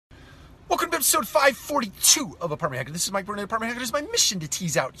episode 542 of Apartment Hacker. This is Mike Burnett, Apartment Hacker. It is my mission to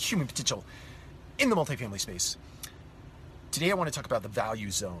tease out human potential in the multifamily space. Today I want to talk about the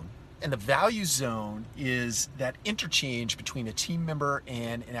value zone. And the value zone is that interchange between a team member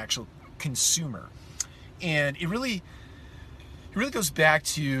and an actual consumer. And it really goes back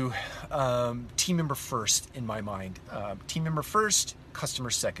to team member first in my mind. Team member first, customer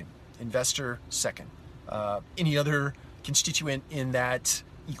second, investor second. Any other constituent in that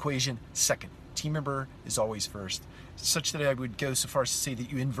equation second. Team member is always first, such that I would go so far as to say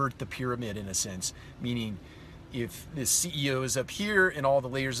that you invert the pyramid in a sense, meaning if the CEO is up here and all the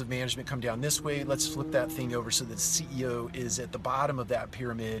layers of management come down this way, let's flip that thing over so that the CEO is at the bottom of that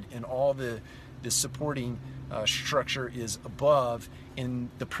pyramid and all the supporting structure is above, and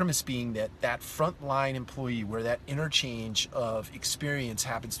the premise being that frontline employee, where that interchange of experience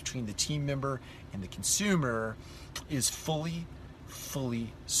happens between the team member and the consumer, is fully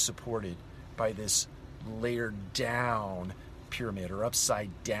supported by this layered down pyramid or upside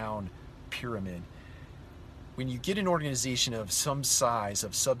down pyramid. When you get an organization of some size,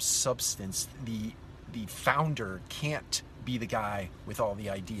 of substance, the founder can't be the guy with all the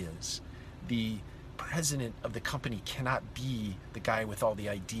ideas. The president of the company cannot be the guy with all the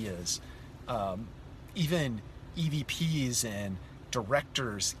ideas. Even EVPs and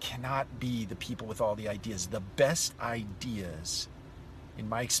directors cannot be the people with all the ideas. The best ideas, in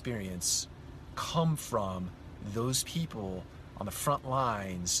my experience, come from those people on the front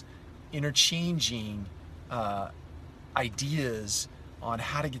lines interchanging ideas on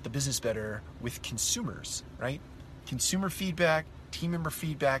how to get the business better with consumers, right? Consumer feedback, team member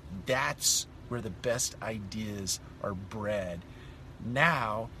feedback, that's where the best ideas are bred.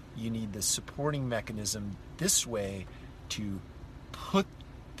 Now you need the supporting mechanism this way to put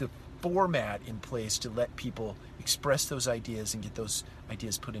the format in place to let people express those ideas and get those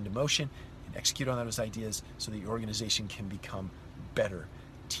ideas put into motion and execute on those ideas so that your organization can become better.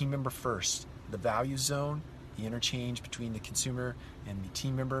 Team member first. The value zone, the interchange between the consumer and the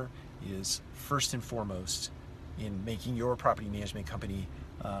team member, is first and foremost in making your property management company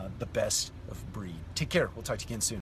the best of breed. Take care. We'll talk to you again soon.